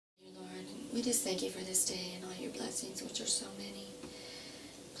we just thank you for this day and all your blessings, which are so many.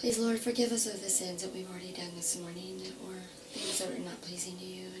 Please, Lord, forgive us of the sins that we've already done this morning, or things that are not pleasing to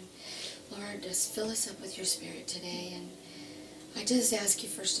you. And Lord, just fill us up with your Spirit today. And I just ask you,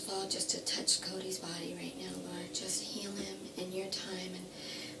 first of all, just to touch Kody's body right now, Lord. Just heal him in your time. And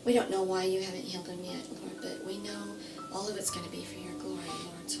we don't know why you haven't healed him yet, Lord, but we know all of it's going to be for your glory,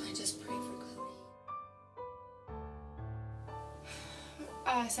 Lord. So I just pray for Kody.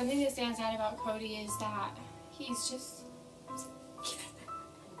 Something that stands out about Kody is that he's just...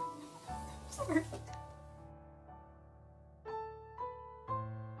 Sorry.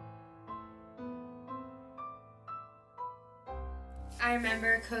 I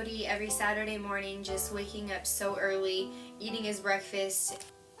remember Kody every Saturday morning just waking up so early, eating his breakfast,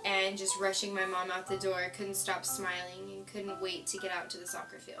 and just rushing my mom out the door. Couldn't stop smiling and couldn't wait to get out to the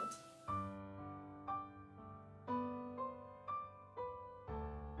soccer field.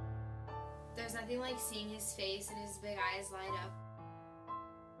 There's nothing like seeing his face and his big eyes light up.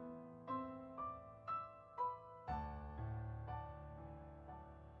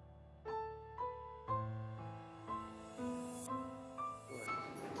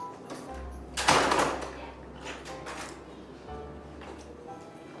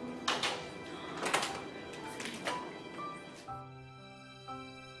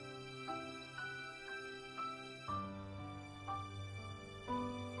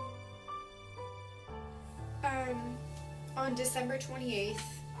 On December 28th,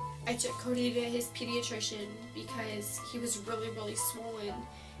 I took Kody to his pediatrician because he was really swollen,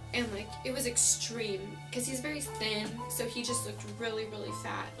 and like it was extreme because he's very thin, so he just looked really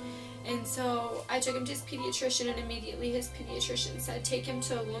fat. And so I took him to his pediatrician, and immediately his pediatrician said, take him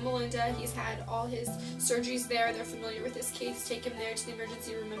to Loma Linda. He's had all his surgeries there. They're familiar with his case. Take him there to the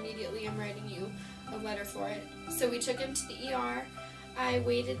emergency room immediately. I'm writing you a letter for it. So we took him to the ER. I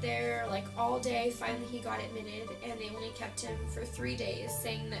waited there like all day. Finally he got admitted, and they only kept him for 3 days,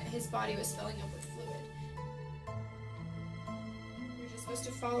 saying that his body was filling up with fluid. We were just supposed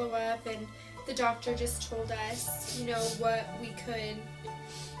to follow up, and the doctor just told us, you know, what we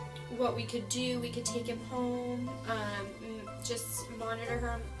could do. We could take him home, just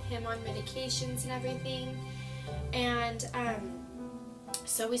monitor him on medications and everything. And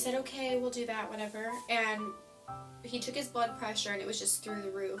so we said, okay, we'll do that, whatever. And he took his blood pressure, and it was just through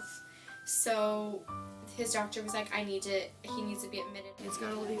the roof. So his doctor was like, he needs to be admitted. It's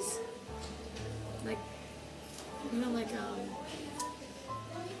got all these, like, you know, like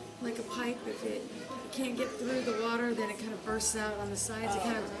a pipe. If it can't get through the water, then it kind of bursts out on the sides. It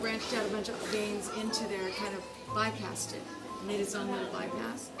kind of branched out a bunch of veins into there, kind of bypassed it, made its own little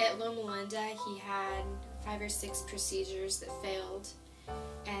bypass. At Loma Linda, he had 5 or 6 procedures that failed.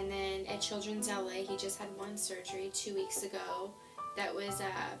 And then at Children's LA, he just had 1 surgery 2 weeks ago. That was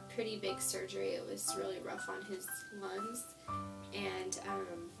a pretty big surgery. It was really rough on his lungs, and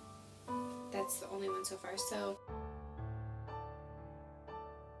that's the only one so far. So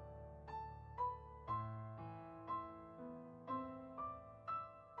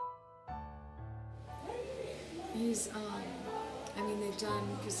He's, I mean, they've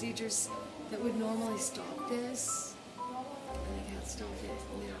done procedures that would normally stop this, and they can't stop it.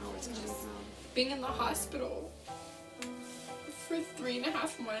 They don't know where it's coming from. being in the hospital for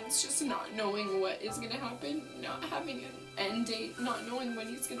 3.5 months, just not knowing what is going to happen, not having an end date, not knowing when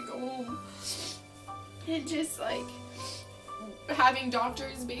he's going to go home, and just like having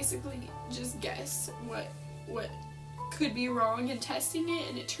doctors basically just guess what could be wrong and testing it,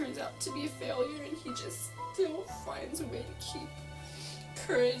 and it turns out to be a failure, and he just still finds a way to keep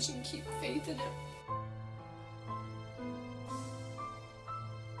courage and keep faith in it.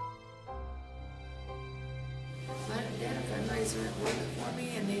 They had a fundraiser for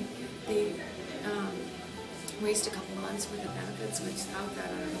me, and they raised a couple months worth of benefits, which without that,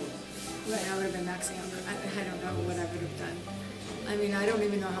 I don't know. Right now I would have been maxing out. I don't know what I would have done. I mean, I don't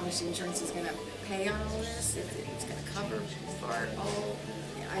even know how much the insurance is going to pay on all this. If it's going to cover for all,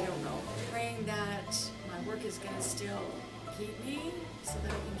 I don't know. Praying that my work is going to still keep me so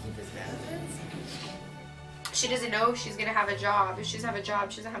that I can keep his benefits. She doesn't know if she's going to have a job. If she doesn't have a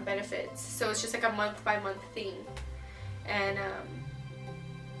job, she doesn't have benefits. So it's just like a month-by-month thing. And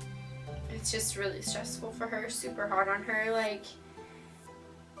it's just really stressful for her, super hard on her. Like,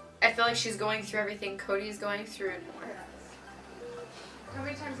 I feel like she's going through everything Kody's going through and more. How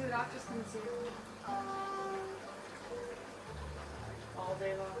many times do the doctors come and see you? All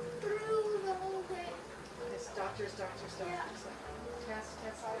day long. Through the whole day. Just doctors. Yeah. Test.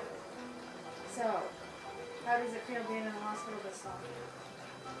 So, how does it feel being in the hospital this long?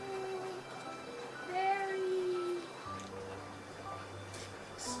 Very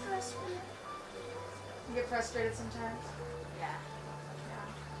stressful. You get frustrated sometimes? Yeah.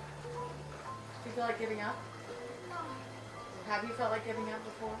 Yeah. Do you feel like giving up? No. Have you felt like giving up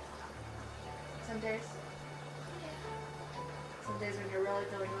before? Some days? Yeah. Some days when you're really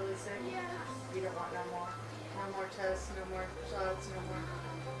feeling really sick? Yeah. You don't want no more. No more tests, no more shots, no more.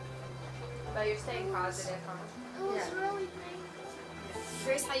 But you're staying positive, huh? It was Yeah. really painful.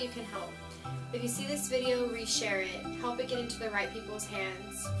 Here's how you can help. If you see this video, reshare it. Help it get into the right people's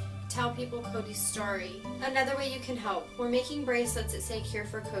hands. Tell people Kody's story. Another way you can help. We're making bracelets that say Cure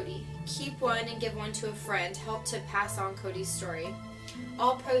for Kody. Keep one and give one to a friend. Help to pass on Kody's story.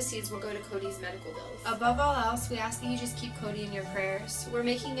 All proceeds will go to Kody's medical bills. Above all else, we ask that you just keep Kody in your prayers. We're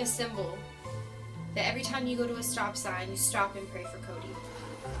making a symbol that every time you go to a stop sign, you stop and pray for Kody.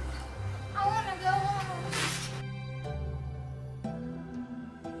 I want to